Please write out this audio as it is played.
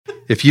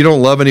If you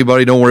don't love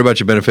anybody, don't worry about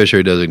your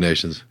beneficiary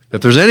designations. If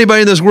there's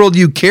anybody in this world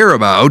you care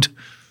about,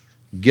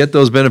 get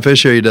those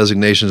beneficiary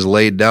designations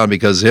laid down,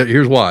 because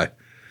here's why.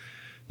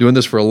 Doing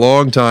this for a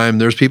long time,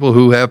 there's people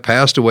who have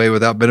passed away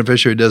without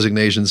beneficiary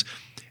designations,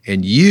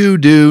 and you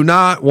do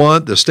not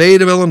want the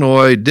state of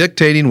Illinois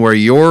dictating where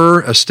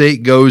your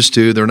estate goes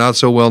to. They're not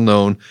so well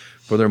known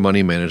for their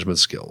money management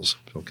skills,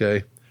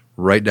 okay?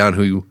 Write down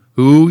who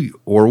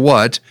or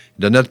what.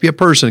 It doesn't have to be a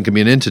person. It could be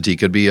an entity. It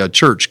could be a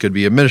church. It could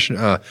be a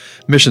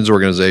missions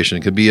organization.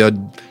 It could be a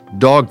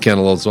dog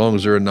kennel, as long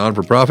as they're a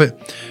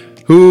non-for-profit.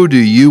 Who do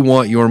you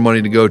want your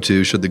money to go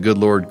to should the good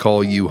Lord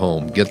call you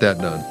home? Get that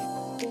done.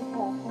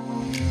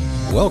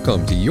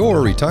 Welcome to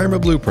Your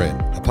Retirement Blueprint,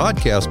 a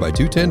podcast by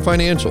 210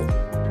 Financial.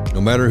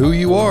 No matter who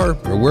you are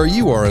or where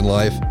you are in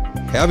life,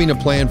 having a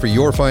plan for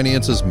your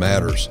finances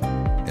matters.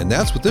 And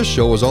that's what this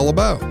show is all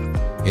about.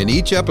 In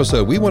each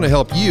episode, we want to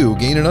help you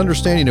gain an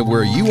understanding of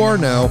where you are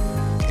now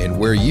and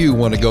where you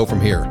want to go from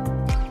here.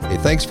 Hey,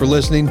 thanks for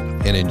listening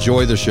and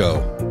enjoy the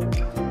show.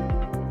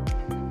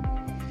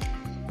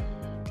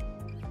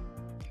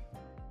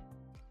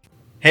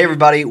 Hey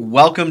everybody,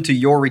 welcome to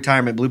Your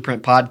Retirement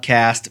Blueprint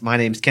podcast. My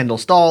name's Kendall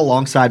Stahl,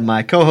 alongside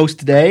my co-host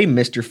today,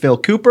 Mr. Phil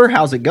Cooper.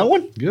 How's it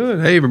going? Good.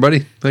 Hey everybody,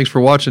 thanks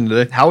for watching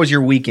today. How was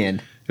your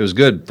weekend? It was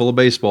good, full of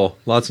baseball,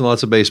 lots and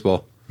lots of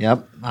baseball.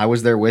 Yep, I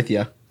was there with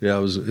you. Yeah,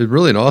 it was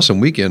really an awesome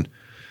weekend.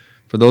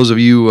 For those of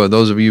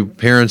you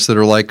parents that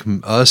are like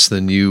us,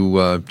 then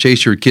you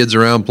chase your kids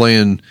around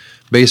playing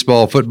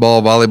baseball,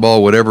 football,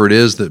 volleyball, whatever it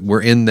is, that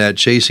we're in that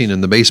chasing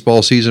in the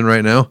baseball season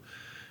right now.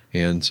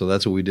 And so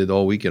that's what we did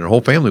all weekend. Our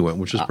whole family went,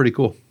 which was pretty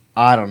cool.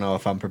 I don't know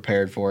if I'm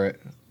prepared for it,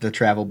 the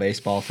travel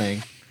baseball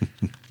thing.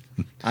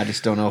 I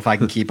just don't know if I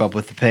can keep up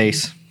with the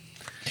pace.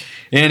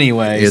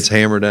 Anyways. It's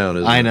hammered down,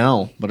 isn't it? I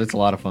know, but it's a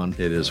lot of fun.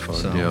 It is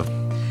fun, yeah.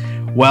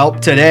 Well,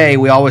 today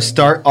we always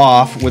start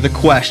off with a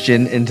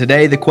question, and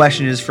today the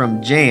question is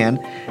from Jan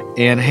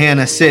in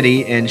Hannah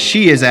City, and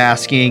she is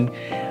asking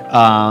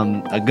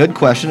a good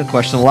question, a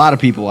question a lot of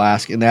people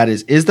ask, and that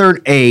is there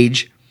an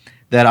age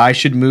that I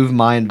should move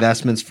my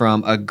investments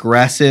from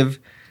aggressive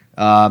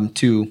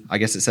to, I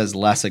guess it says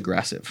less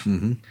aggressive?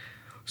 Mm-hmm.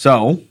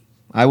 So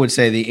I would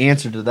say the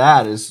answer to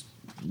that is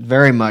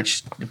very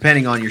much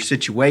depending on your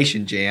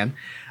situation, Jan.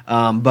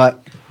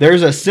 But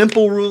there's a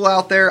simple rule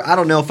out there. I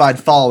don't know if I'd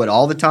follow it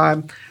all the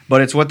time,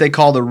 but it's what they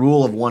call the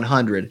rule of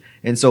 100.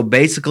 And so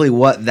basically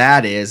what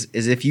that is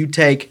if you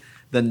take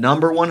the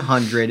number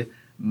 100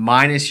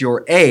 minus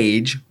your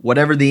age,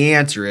 whatever the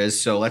answer is.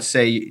 So let's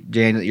say,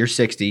 Jan, that you're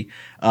 60.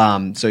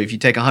 So if you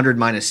take 100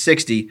 minus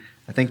 60,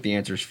 I think the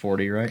answer is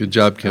 40, right? Good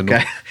job, Kendall.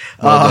 Okay.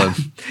 Well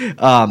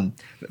done.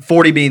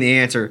 40 being the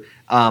answer.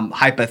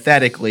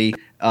 Hypothetically,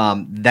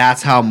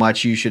 that's how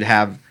much you should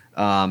have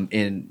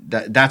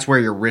that's where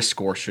your risk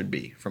score should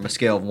be from a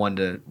scale of 1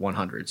 to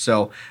 100.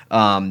 So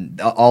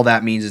all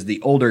that means is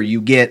the older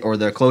you get, or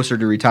the closer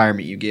to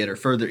retirement you get, or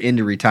further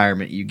into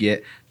retirement you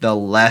get, the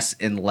less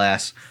and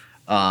less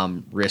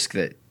risk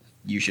that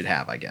you should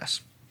have, I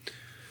guess.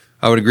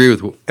 I would agree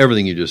with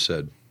everything you just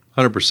said,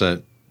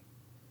 100%.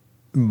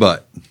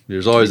 But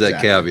there's always that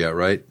caveat,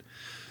 right?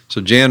 So,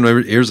 Jan,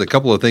 here's a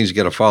couple of things you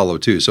got to follow,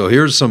 too. So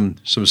here's some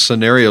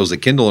scenarios that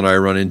Kendall and I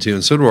run into,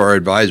 and so do our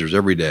advisors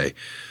every day.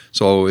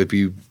 So if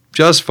you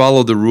just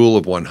follow the rule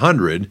of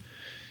 100,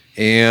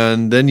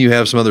 and then you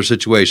have some other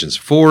situations.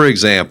 For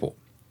example,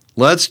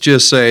 let's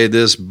just say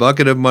this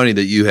bucket of money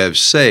that you have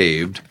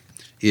saved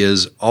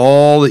is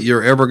all that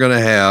you're ever going to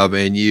have,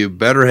 and you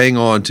better hang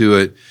on to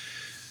it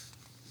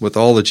with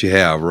all that you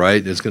have,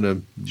 right? It's going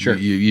to, sure.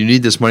 You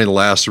need this money to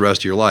last the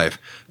rest of your life.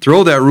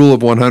 Throw that rule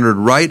of 100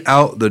 right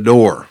out the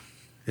door.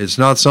 It's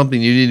not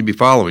something you need to be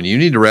following. You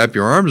need to wrap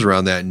your arms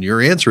around that, and your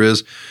answer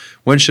is,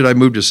 when should I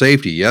move to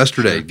safety?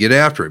 Yesterday. Sure. Get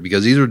after it,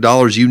 because these are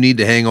dollars you need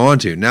to hang on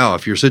to. Now,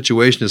 if your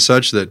situation is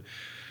such that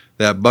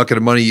that bucket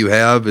of money you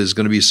have is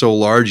going to be so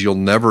large you'll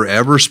never,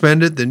 ever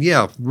spend it, then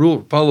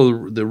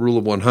follow the rule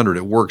of 100.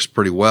 It works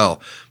pretty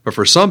well. But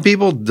for some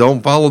people,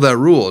 don't follow that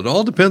rule. It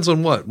all depends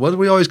on what do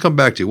we always come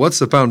back to? What's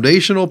the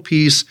foundational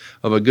piece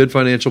of a good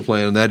financial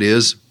plan? And that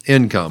is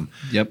income.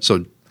 Yep.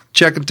 So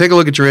take a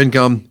look at your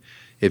income.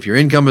 If your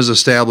income is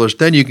established,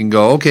 then you can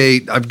go,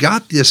 okay, I've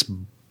got this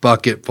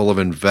bucket full of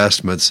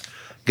investments.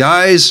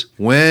 Guys,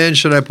 when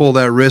should I pull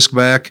that risk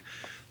back?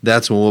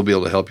 That's when we'll be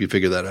able to help you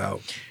figure that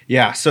out.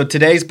 Yeah, so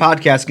today's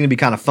podcast is going to be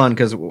kind of fun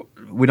because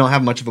we don't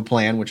have much of a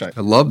plan, which I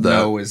love that.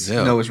 know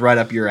is right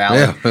up your alley.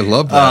 Yeah, I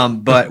love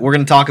that. But we're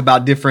going to talk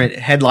about different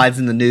headlines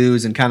in the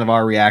news and kind of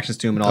our reactions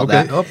to them and all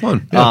that. Okay,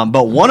 fun. Yeah.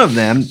 But one of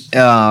them,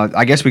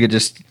 I guess we could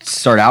just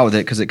start out with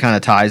it because it kind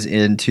of ties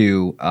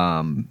into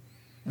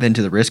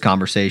the risk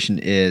conversation,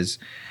 is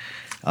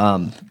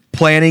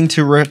planning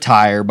to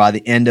retire by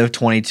the end of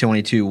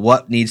 2022.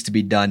 What needs to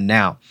be done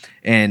now?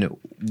 And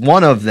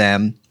one of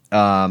them,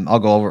 I'll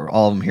go over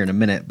all of them here in a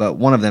minute, but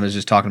one of them is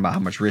just talking about how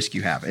much risk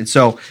you have. And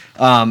so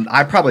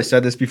I probably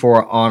said this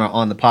before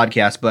on the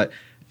podcast, but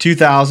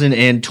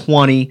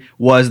 2020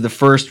 was the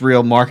first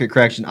real market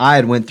correction I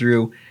had went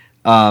through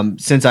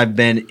since I've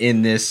been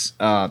in this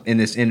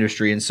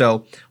industry. And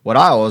so what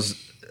I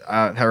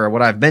or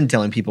what I've been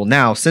telling people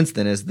now since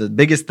then is the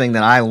biggest thing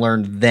that I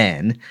learned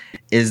then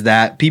is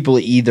that people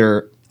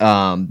either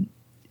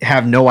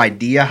have no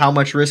idea how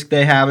much risk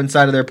they have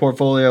inside of their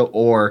portfolio,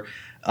 or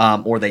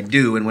they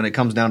do, and when it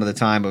comes down to the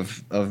time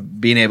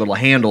of being able to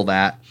handle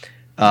that,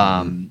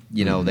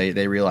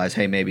 they realize,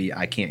 hey, maybe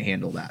I can't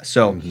handle that.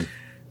 So,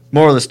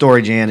 moral of the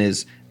story, Jan,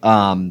 is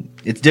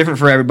it's different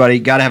for everybody.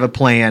 Got to have a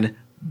plan,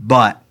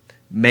 but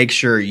make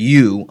sure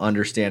you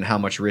understand how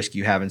much risk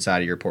you have inside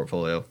of your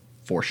portfolio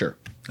for sure.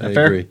 I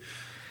agree.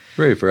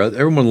 Very fair.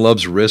 Everyone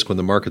loves risk when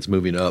the market's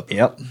moving up.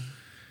 Yep.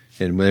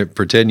 And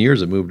for 10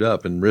 years, it moved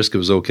up, and risk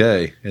was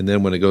okay. And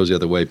then when it goes the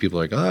other way, people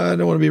are like, I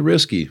don't want to be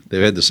risky.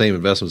 They've had the same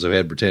investments they've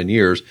had for 10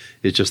 years.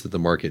 It's just that the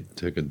market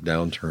took a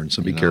downturn.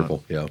 So be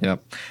careful. Yeah.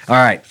 Yep. All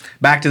right.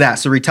 Back to that.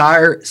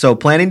 So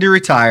planning to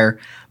retire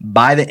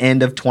by the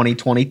end of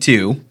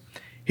 2022.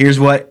 Here's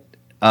what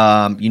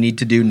you need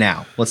to do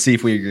now. Let's see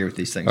if we agree with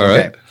these things. All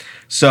right.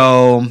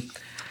 So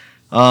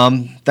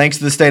thanks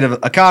to the state of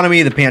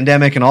economy, the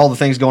pandemic, and all the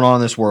things going on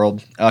in this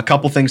world, a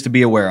couple things to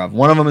be aware of.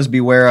 One of them is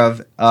beware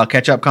of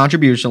catch-up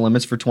contribution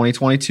limits for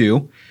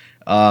 2022.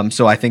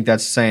 So I think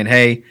that's saying,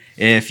 hey,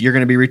 if you're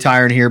going to be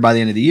retiring here by the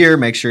end of the year,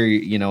 make sure,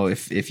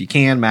 if you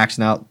can,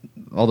 maxing out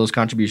all those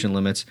contribution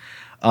limits.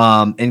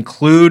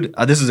 Include,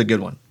 this is a good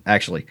one,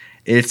 actually.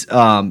 It's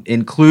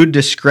include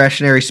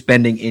discretionary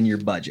spending in your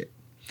budget.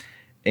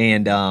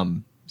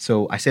 And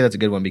so I say that's a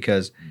good one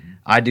because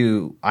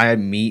I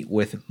meet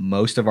with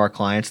most of our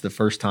clients the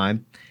first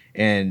time,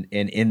 and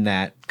in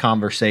that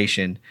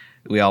conversation,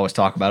 we always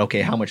talk about,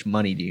 okay, how much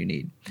money do you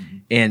need?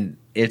 And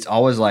it's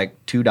always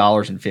like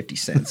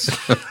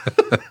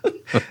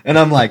 $2.50. And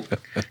I'm like,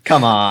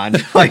 come on,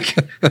 like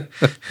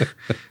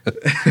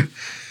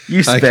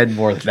you spend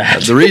more than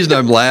that. The reason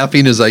I'm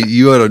laughing is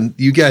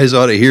you guys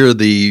ought to hear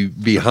the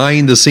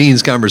behind the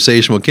scenes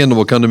conversation where Kendall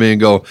will come to me and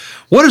go,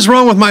 what is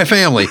wrong with my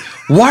family?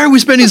 Why are we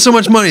spending so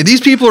much money?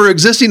 These people are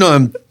existing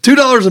on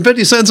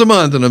 $2.50 a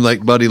month. And I'm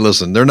like, buddy,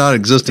 listen, they're not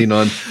existing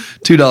on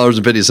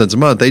 $2.50 a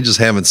month. They just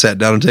haven't sat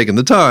down and taken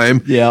the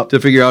time to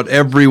figure out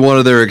every one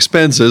of their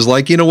expenses.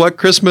 Like, you know what?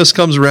 Christmas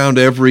comes around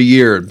every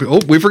year. Oh,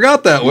 we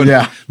forgot that one.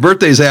 Yeah.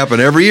 Birthdays happen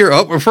every year.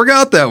 Oh, we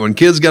forgot that one.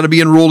 Kids got to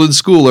be enrolled in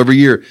school every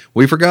year.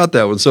 We forgot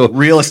that one. So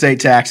real estate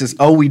taxes.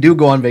 Oh, we do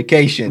go on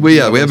vacation. We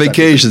have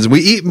vacations. We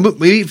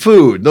eat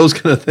food. Those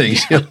kind of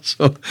things. Yeah.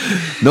 So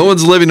no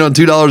one's living on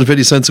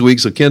 $2.50 a week.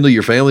 So Kendall,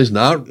 your family's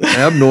not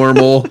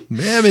abnormal.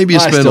 Yeah, maybe you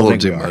spend a little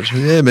too much.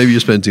 Yeah, maybe you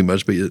spend too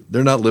much, but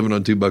they're not living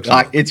on $2 a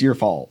week. It's your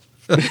fault.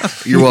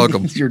 You're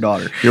welcome. It's your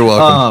daughter. You're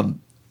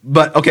welcome.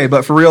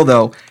 But for real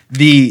though,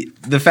 the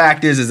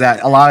fact is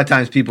that a lot of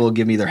times people will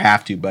give me their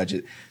have to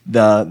budget,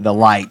 the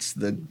lights,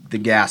 the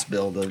gas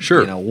bill,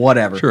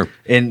 whatever. Sure.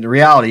 And the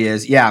reality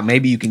is,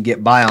 maybe you can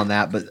get by on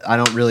that, but I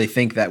don't really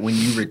think that when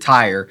you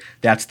retire,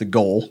 that's the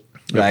goal.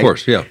 Right? Of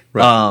course, yeah.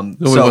 Right.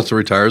 No one wants to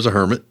retire as a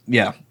hermit.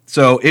 Yeah.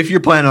 So if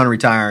you're planning on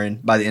retiring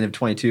by the end of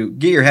 22,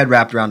 get your head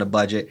wrapped around a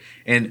budget,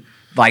 and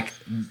like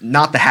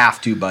not the have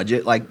to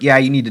budget. Like,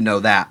 you need to know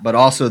that, but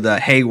also the,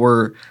 hey,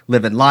 we're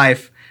living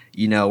life.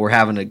 We're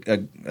having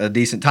a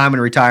decent time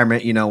in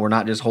retirement. We're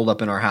not just holed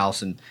up in our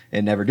house and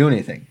never doing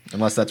anything,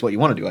 unless that's what you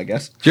want to do, I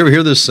guess. Did you ever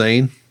hear this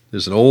saying?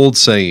 There's an old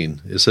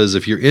saying. It says,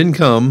 if your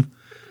income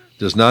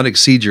does not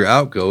exceed your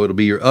outgo, it'll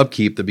be your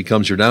upkeep that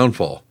becomes your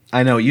downfall.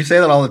 I know. You say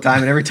that all the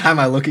time, and every time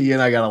I look at you,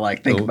 and I got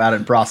to think about it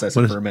and process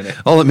it for a minute.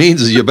 All it means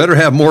is you better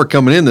have more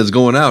coming in than's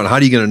going out. How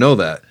are you going to know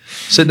that?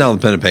 Sit down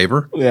with pen and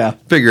paper. Yeah.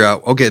 Figure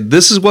out, okay,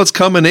 this is what's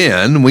coming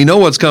in. We know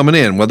what's coming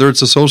in, whether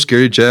it's a Social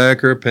Security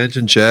check or a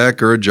pension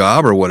check or a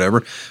job or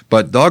whatever.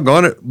 But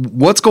doggone it,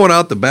 what's going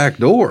out the back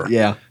door?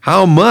 Yeah.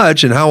 How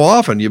much and how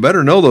often? You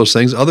better know those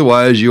things.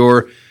 Otherwise,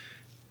 your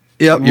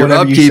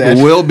upkeep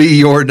will be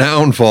your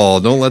downfall.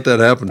 Don't let that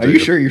happen to you. Are you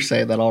sure you're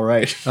saying that all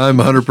right? I'm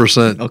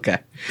 100% okay.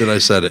 that I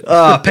said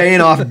it.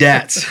 Paying off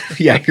debts.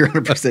 Yeah, you're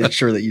 100%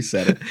 sure that you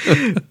said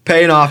it.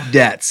 Paying off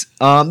debts.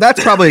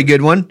 That's probably a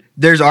good one.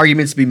 There's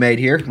arguments to be made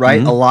here, right?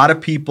 Mm-hmm. A lot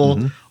of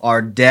people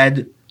are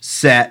dead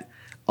set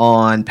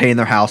on paying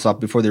their house off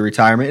before their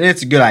retirement, and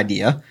it's a good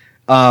idea.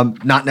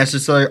 Not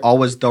necessarily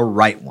always the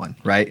right one,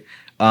 right?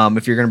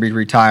 If you're going to be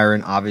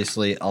retiring,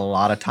 obviously a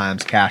lot of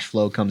times cash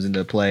flow comes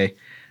into play.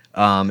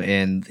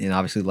 And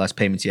obviously the less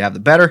payments you have, the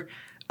better.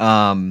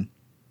 I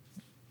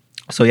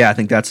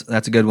think that's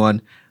a good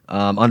one.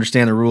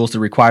 Understand the rules, the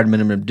required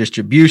minimum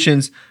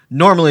distributions.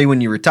 Normally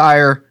when you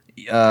retire,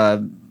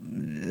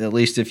 at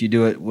least if you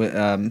do it with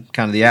kind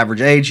of the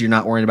average age, you're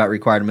not worrying about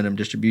required minimum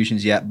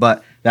distributions yet,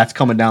 but that's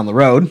coming down the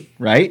road,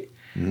 right?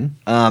 Mm-hmm.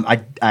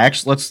 I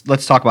actually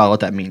let's talk about what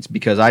that means,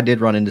 because I did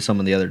run into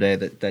someone the other day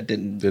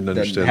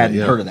that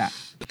hadn't heard of that.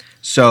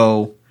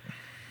 So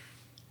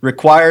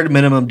required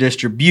minimum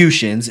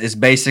distributions is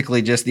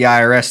basically just the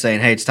IRS saying,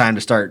 hey, it's time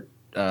to start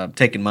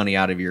taking money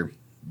out of your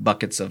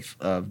buckets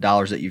of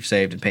dollars that you've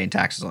saved and paying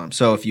taxes on them.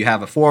 So if you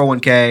have a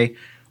 401k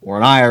or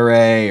an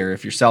IRA, or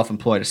if you're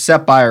self-employed, a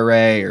SEP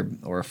IRA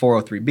or a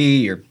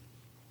 403b or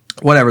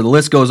whatever, the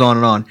list goes on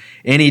and on.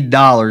 Any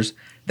dollars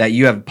that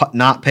you have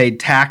not paid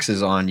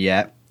taxes on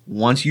yet,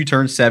 once you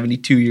turn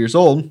 72 years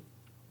old,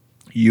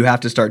 you have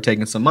to start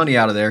taking some money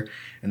out of there,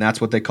 and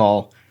that's what they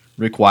call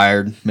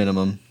required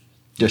minimum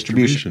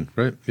distribution.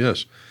 Right,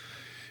 yes.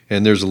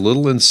 And there's a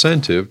little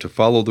incentive to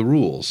follow the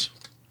rules.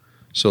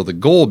 So the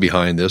goal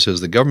behind this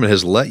is the government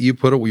has let you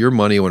put your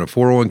money in a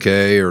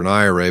 401k or an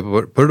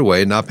IRA, put it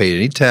away and not pay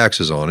any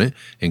taxes on it,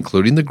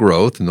 including the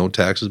growth. No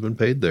tax has been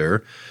paid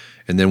there.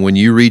 And then when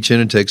you reach in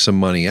and take some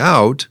money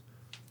out,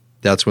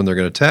 that's when they're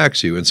going to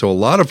tax you. And so a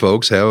lot of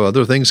folks have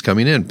other things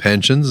coming in,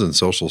 pensions and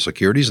social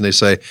securities, and they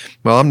say,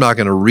 well, I'm not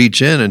going to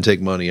reach in and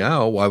take money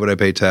out. Why would I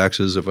pay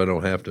taxes if I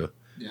don't have to,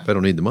 if I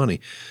don't need the money?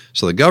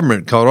 So the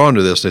government caught on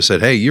to this. They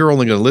said, hey, you're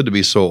only going to live to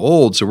be so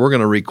old, so we're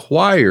going to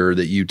require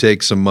that you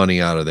take some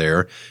money out of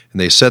there. And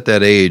they set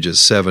that age at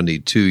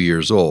 72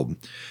 years old.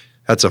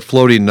 That's a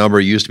floating number.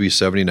 It used to be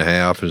 70 and a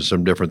half and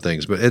some different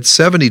things. But at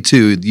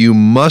 72, you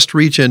must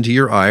reach into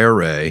your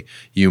IRA,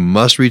 you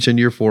must reach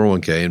into your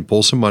 401k and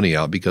pull some money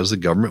out because the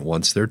government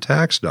wants their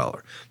tax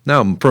dollar.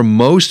 Now, for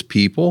most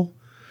people,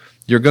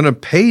 you're going to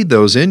pay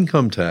those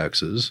income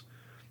taxes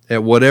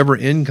at whatever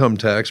income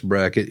tax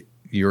bracket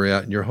you're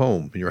at in your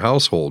home, in your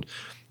household,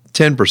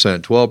 10%,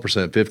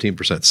 12%,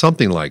 15%,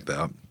 something like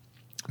that.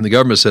 And the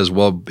government says,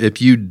 well,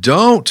 if you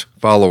don't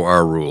follow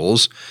our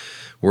rules,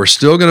 we're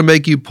still going to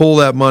make you pull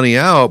that money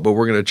out, but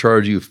we're going to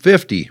charge you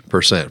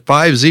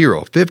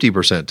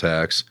 50%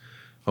 tax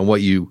on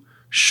what you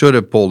should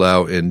have pulled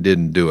out and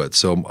didn't do it.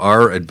 So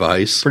our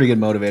advice... Pretty good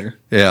motivator.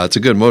 Yeah, it's a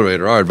good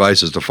motivator. Our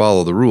advice is to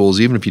follow the rules,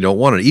 even if you don't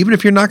want it. Even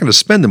if you're not going to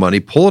spend the money,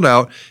 pull it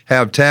out,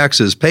 have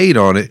taxes paid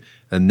on it,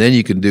 and then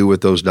you can do with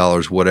those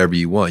dollars whatever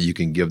you want. You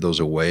can give those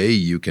away.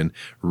 You can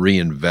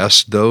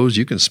reinvest those.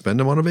 You can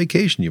spend them on a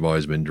vacation you've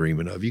always been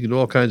dreaming of. You can do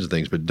all kinds of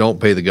things, but don't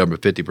pay the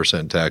government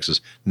 50%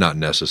 taxes. Not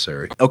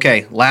necessary.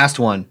 Okay, last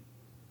one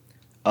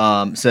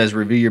says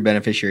review your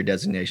beneficiary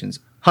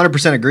designations.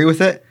 100% agree with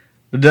it.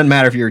 But it doesn't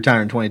matter if you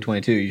retire in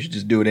 2022. You should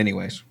just do it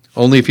anyways.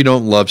 Only if you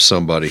don't love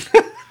somebody.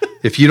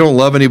 If you don't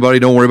love anybody,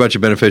 don't worry about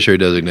your beneficiary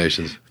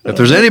designations. If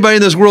there's anybody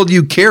in this world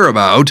you care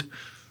about,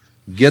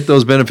 get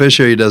those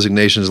beneficiary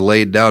designations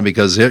laid down,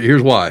 because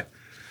here's why.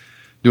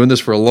 Doing this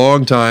for a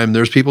long time,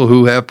 there's people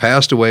who have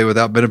passed away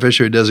without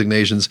beneficiary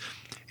designations,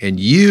 and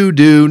you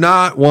do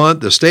not want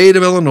the state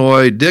of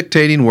Illinois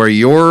dictating where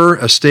your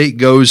estate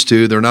goes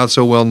to. They're not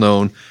so well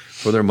known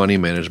for their money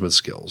management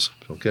skills,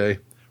 okay?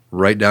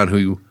 Write down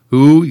who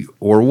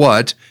or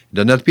what. It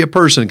doesn't have to be a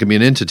person. It could be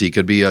an entity. It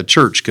could be a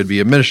church. It could be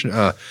a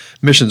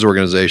missions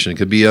organization. It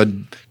could be a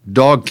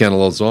dog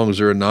kennel, as long as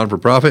they're a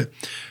non-for-profit.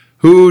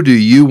 Who do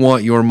you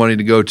want your money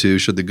to go to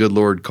should the good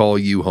Lord call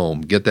you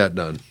home? Get that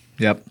done.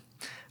 Yep.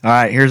 All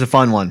right, here's a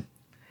fun one.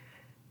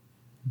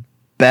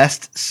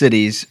 Best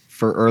cities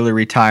for early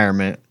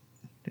retirement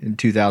in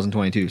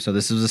 2022. So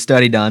this was a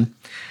study done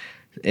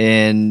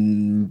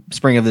in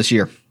spring of this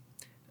year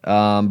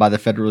by the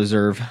Federal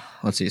Reserve.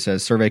 Let's see, it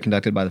says survey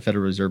conducted by the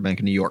Federal Reserve Bank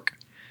of New York.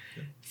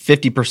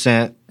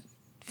 50%,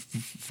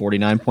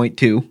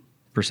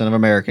 49.2% of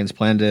Americans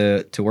plan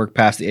to work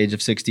past the age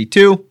of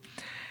 62.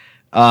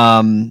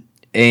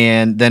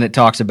 And then it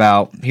talks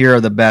about, here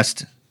are the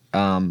best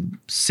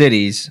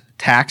cities,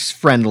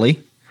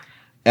 tax-friendly,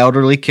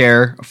 elderly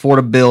care,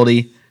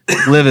 affordability,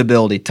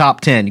 livability,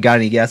 top 10. You got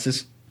any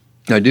guesses?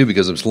 I do,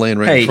 because it's laying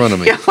right in front of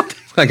me.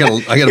 I got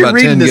about 10 guesses. You're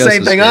reading the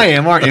same thing I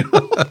am, aren't you? You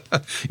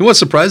know what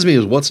surprised me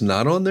is what's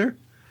not on there?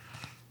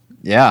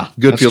 Yeah.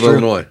 Goodfield,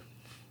 Illinois.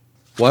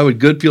 Why would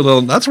Goodfield,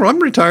 Illinois? That's where I'm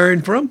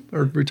retiring from,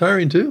 or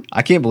retiring to.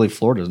 I can't believe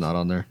Florida's not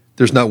on there.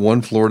 There's not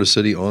one Florida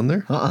city on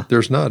there?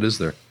 There's not, is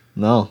there?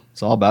 No,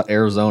 it's all about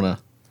Arizona.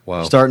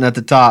 Wow. Starting at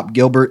the top,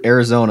 Gilbert,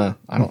 Arizona.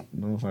 I don't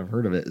know if I've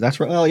heard of it. That's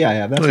right. Oh, yeah, I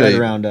have. That's right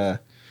around.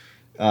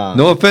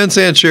 No offense,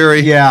 Aunt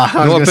Sherry. Yeah,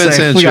 no offense,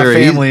 Aunt we Sherry.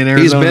 Got family in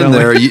Arizona. He's been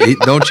there.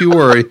 Don't you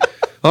worry.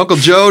 Uncle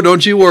Joe,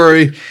 don't you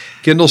worry.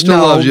 Kendall still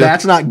loves you.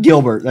 That's not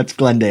Gilbert. That's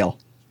Glendale.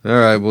 All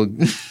right. Well,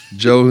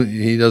 Joe,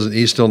 he doesn't.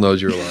 He still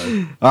knows you're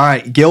alive. All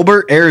right.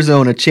 Gilbert,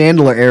 Arizona.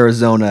 Chandler,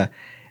 Arizona.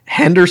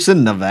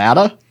 Henderson,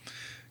 Nevada.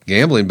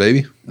 Gambling,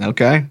 baby.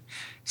 Okay.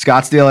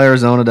 Scottsdale,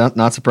 Arizona.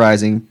 Not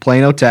surprising.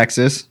 Plano,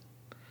 Texas.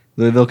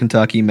 Louisville,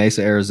 Kentucky.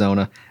 Mesa,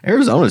 Arizona.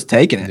 Arizona's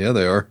taking it. Yeah,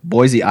 they are.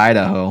 Boise,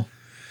 Idaho.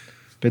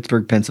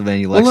 Pittsburgh,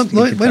 Pennsylvania. Well,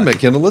 wait a minute,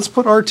 Kendall. Let's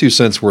put our 2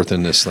 cents worth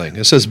in this thing.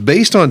 It says,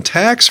 based on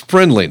tax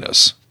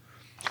friendliness,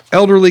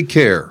 elderly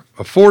care,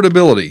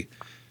 affordability,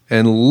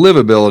 and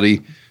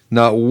livability,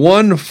 not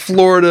one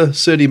Florida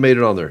city made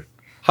it on there.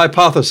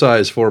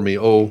 Hypothesize for me,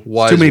 oh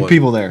wise Too many one.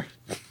 people there.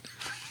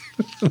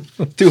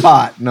 Too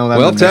hot. No, that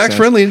well, tax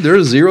friendly.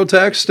 There's zero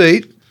tax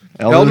state.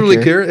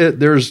 Elderly care.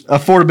 There's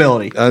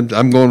affordability.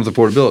 I'm going with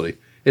affordability.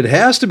 It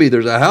has to be.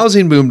 There's a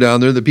housing boom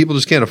down there that people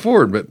just can't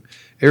afford. But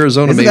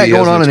Arizona, isn't maybe that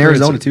going on in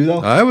Arizona too, though?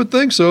 I would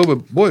think so.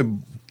 But boy,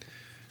 I'm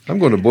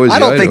going to Boise. I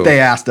don't Idaho. think they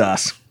asked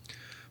us.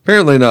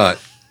 Apparently not.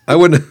 I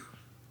wouldn't.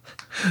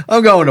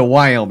 I'm going to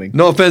Wyoming.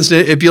 No offense to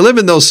if you live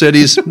in those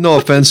cities. No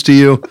offense to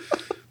you,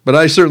 but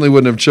I certainly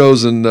wouldn't have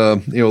chosen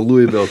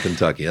Louisville,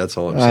 Kentucky. That's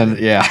all I'm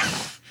saying. Yeah.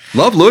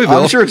 Love Louisville.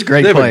 I'm sure it's a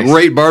great place. They have a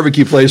great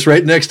barbecue place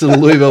right next to the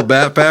Louisville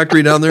Bat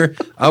Factory down there.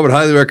 I would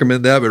highly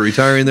recommend that, but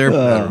retiring there,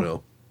 I don't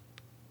know.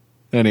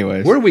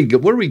 Anyways. Where are we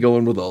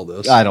going with all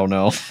this? I don't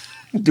know.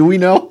 Do we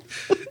know?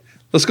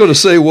 Let's go to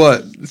say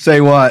what?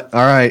 Say what?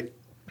 All right.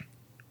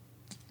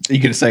 Are you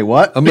going to say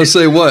what? I'm going to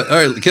say what?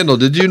 All right, Kendall,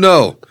 did you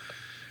know,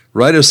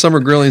 right as summer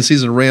grilling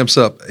season ramps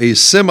up, a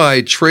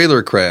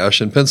semi-trailer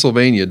crash in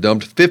Pennsylvania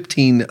dumped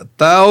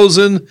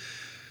 15,000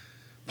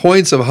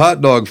 points of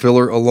hot dog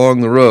filler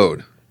along the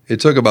road. It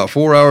took about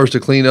 4 hours to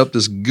clean up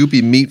this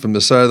goopy meat from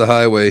the side of the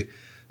highway.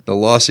 The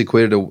loss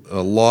equated to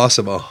a loss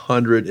of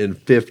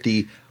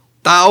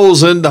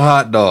 150,000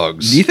 hot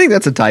dogs. Do you think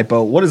that's a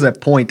typo? What is that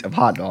point of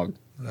hot dog?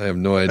 I have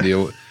no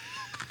idea.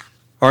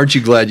 Aren't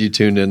you glad you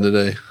tuned in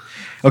today?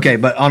 Okay,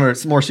 but on a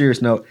more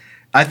serious note,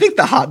 I think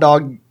the hot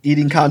dog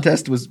eating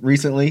contest was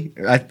recently.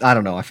 I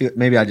don't know. I feel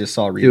maybe I just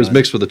saw a read. It was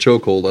mixed with a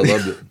chokehold. I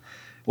loved it.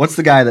 What's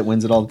the guy that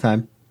wins it all the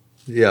time?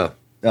 Yeah.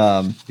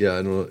 I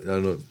don't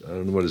know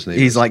what his name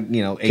is. He's like,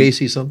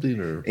 Casey something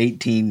or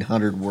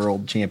 1800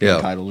 world champion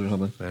titles or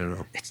something. I don't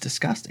know. It's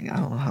disgusting. I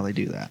don't know how they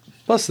do that.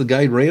 Plus, the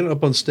guy ran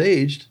up on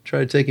stage to try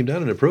to take him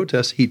down in a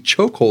protest. He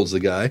chokeholds the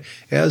guy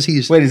as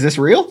he's... Wait, is this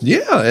real?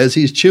 Yeah, as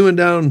he's chewing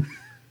down...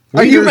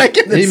 Are you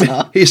making this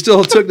up? He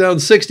still took down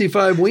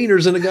 65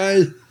 wieners in a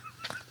guy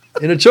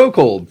in a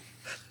chokehold.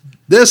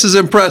 This is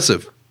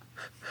impressive.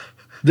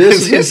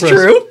 Is this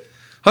true?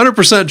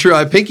 100% true.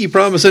 I pinky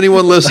promise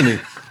anyone listening.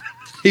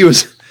 He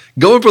was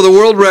going for the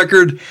world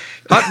record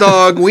hot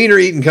dog wiener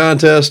eating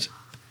contest,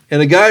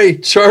 and a guy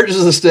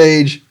charges the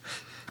stage.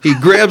 He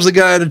grabs the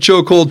guy in a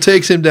chokehold,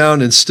 takes him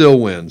down, and still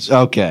wins.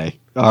 Okay.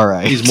 All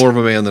right. He's more of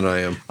a man than I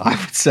am. I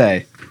would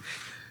say.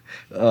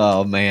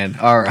 Oh, man.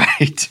 All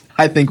right.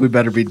 I think we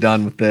better be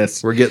done with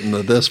this. We're getting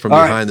this from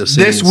behind the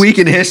scenes. This week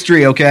in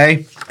history,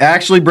 okay,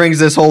 actually brings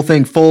this whole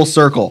thing full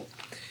circle.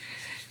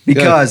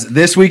 Because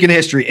this week in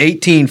history,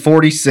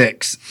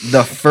 1846,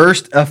 the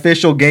first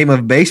official game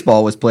of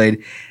baseball was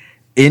played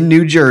in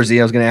New Jersey.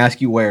 I was going to ask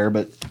you where,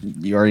 but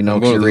you already know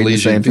because you're reading the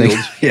same thing.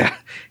 Yeah,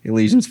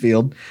 Elysian's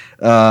Field.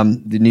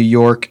 The New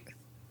York,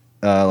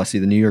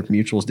 the New York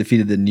Mutuals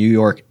defeated the New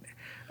York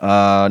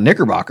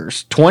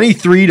Knickerbockers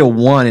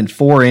 23-1 in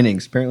 4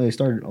 innings. Apparently, they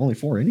started only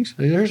 4 innings.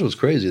 Here's what's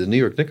crazy: the New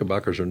York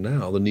Knickerbockers are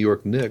now the New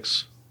York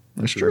Knicks.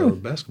 That's true.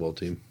 Basketball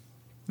team.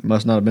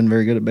 Must not have been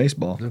very good at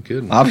baseball. No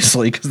kidding.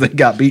 Obviously, because they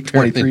got beat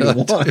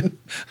 23-1.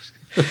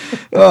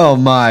 Oh,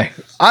 my.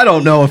 I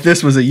don't know if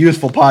this was a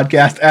useful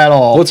podcast at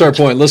all. What's our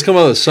point? Let's come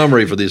up with a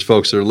summary for these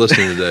folks that are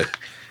listening today.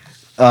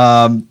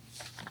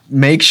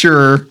 Make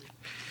sure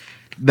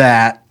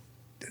that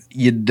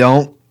you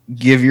don't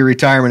give your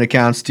retirement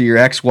accounts to your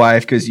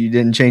ex-wife because you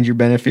didn't change your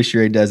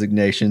beneficiary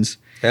designations.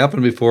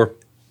 Happened before.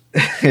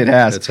 It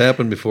has. It's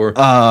happened before.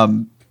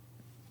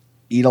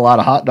 Eat a lot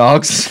of hot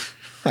dogs,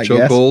 I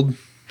guess. Chokehold.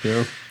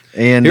 Yeah.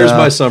 And here's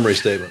my summary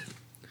statement.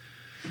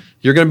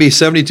 You're going to be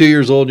 72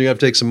 years old and you have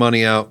to take some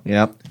money out.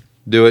 Yep.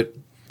 Do it.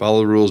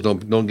 Follow the rules. Don't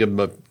give them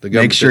the government.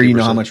 Make sure 50%. You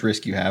know how much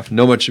risk you have.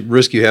 Know much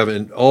risk you have,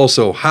 and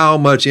also how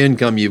much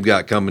income you've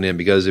got coming in.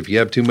 Because if you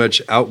have too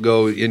much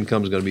outgo,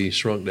 income is going to be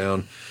shrunk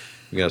down.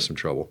 You got some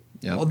trouble.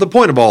 Yep. Well, the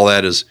point of all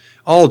that is,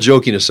 all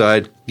joking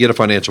aside, get a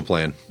financial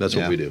plan. That's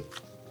what we do.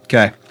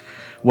 Okay.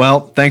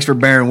 Well, thanks for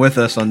bearing with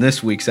us on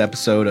this week's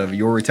episode of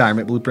Your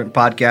Retirement Blueprint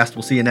Podcast.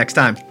 We'll see you next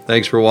time.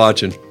 Thanks for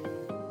watching.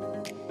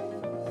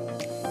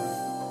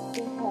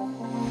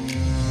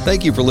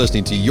 Thank you for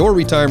listening to Your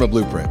Retirement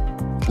Blueprint.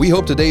 We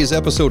hope today's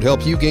episode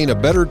helped you gain a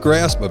better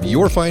grasp of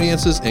your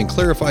finances and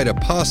clarified a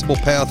possible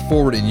path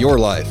forward in your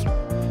life.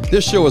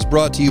 This show is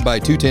brought to you by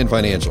 210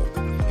 Financial,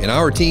 and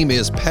our team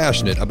is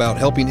passionate about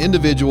helping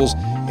individuals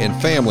and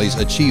families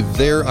achieve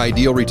their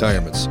ideal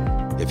retirements.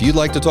 If you'd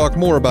like to talk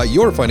more about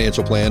your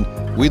financial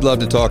plan, we'd love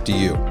to talk to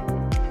you.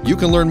 You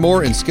can learn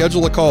more and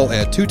schedule a call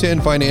at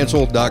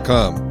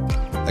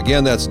 210financial.com.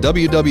 Again, that's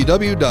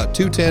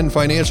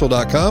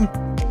www.210financial.com.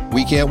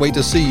 We can't wait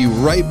to see you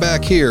right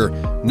back here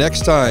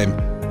next time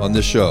on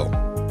this show.